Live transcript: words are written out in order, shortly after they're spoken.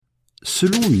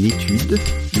Selon une étude,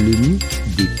 le mythe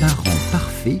des parents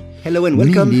parfaits Hello and met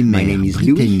welcome. les My mères name is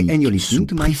Louis britanniques and you're sous listening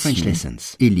to my French pression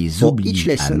lessons. et les For oblige each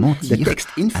à lesson, the mentir text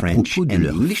in à French propos de and the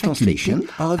leur English faculté translation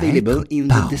are à available être in the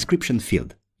parents. description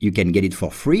field. You can get it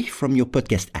for free from your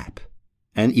podcast app.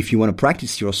 And if you want to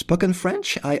practice your spoken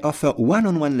French, I offer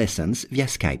one-on-one lessons via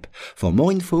Skype. For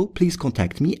more info, please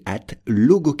contact me at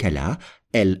logokala,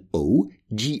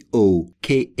 LOGOKALA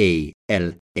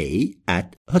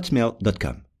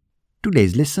 @hotmail.com.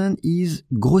 Today's lesson is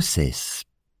grossesse.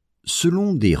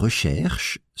 Selon des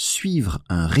recherches, suivre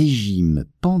un régime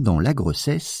pendant la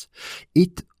grossesse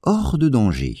est hors de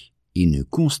danger et ne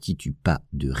constitue pas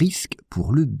de risque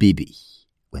pour le bébé.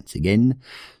 Once again,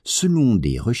 selon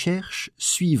des recherches,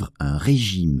 suivre un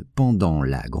régime pendant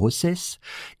la grossesse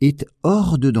est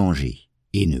hors de danger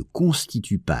et ne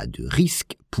constitue pas de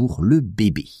risque pour le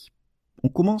bébé. On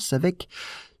commence avec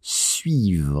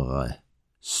suivre.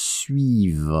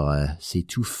 Suivre, c'est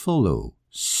to follow.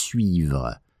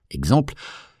 Suivre. Exemple,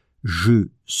 je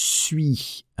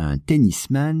suis un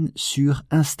tennisman sur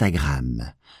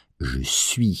Instagram. Je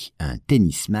suis un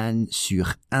tennisman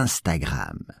sur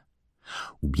Instagram.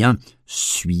 Ou bien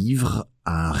suivre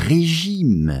un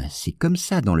régime, c'est comme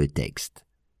ça dans le texte.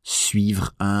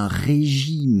 Suivre un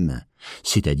régime,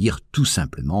 c'est-à-dire tout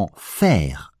simplement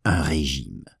faire un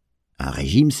régime. Un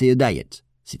régime, c'est a diet,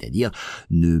 c'est-à-dire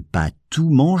ne pas tout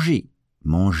manger.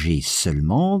 Manger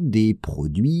seulement des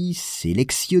produits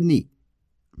sélectionnés.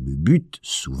 Le but,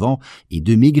 souvent, est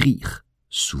de maigrir.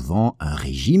 Souvent, un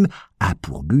régime a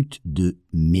pour but de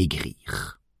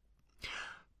maigrir.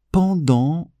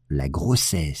 Pendant la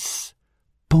grossesse.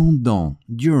 Pendant,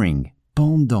 during,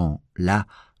 pendant la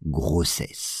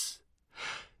grossesse.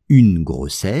 Une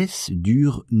grossesse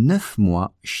dure 9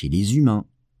 mois chez les humains.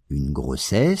 Une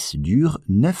grossesse dure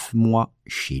 9 mois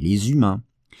chez les humains.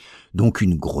 Donc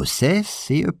une grossesse,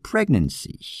 c'est a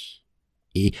pregnancy.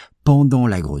 Et pendant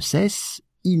la grossesse,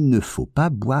 il ne faut pas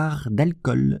boire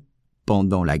d'alcool.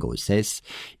 Pendant la grossesse,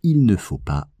 il ne faut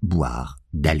pas boire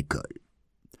d'alcool.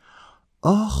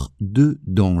 Hors de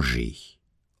danger.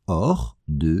 Hors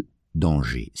de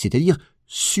danger. C'est-à-dire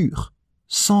sûr,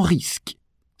 sans risque.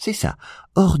 C'est ça,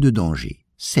 hors de danger,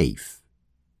 safe.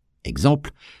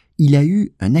 Exemple, il a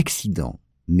eu un accident,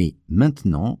 mais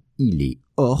maintenant il est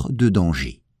hors de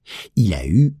danger. Il a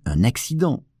eu un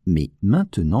accident, mais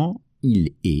maintenant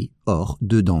il est hors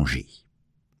de danger.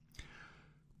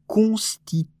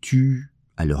 Constitue.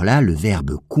 Alors là, le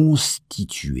verbe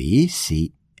constituer,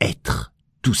 c'est être,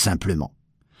 tout simplement.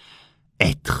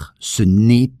 Être, ce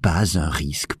n'est pas un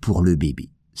risque pour le bébé.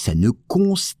 Ça ne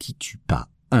constitue pas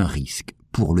un risque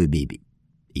pour le bébé.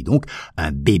 Et donc,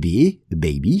 un bébé,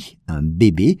 baby, un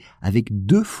bébé avec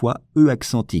 2 fois E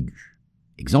accent aigu.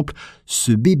 Exemple,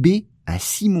 ce bébé a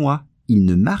 6 mois, il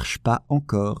ne marche pas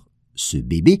encore. Ce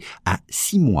bébé a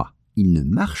 6 mois, il ne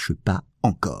marche pas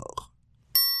encore.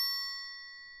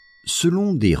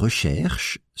 Selon des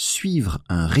recherches, suivre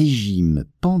un régime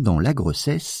pendant la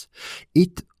grossesse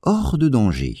est hors de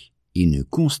danger et ne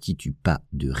constitue pas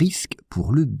de risque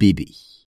pour le bébé.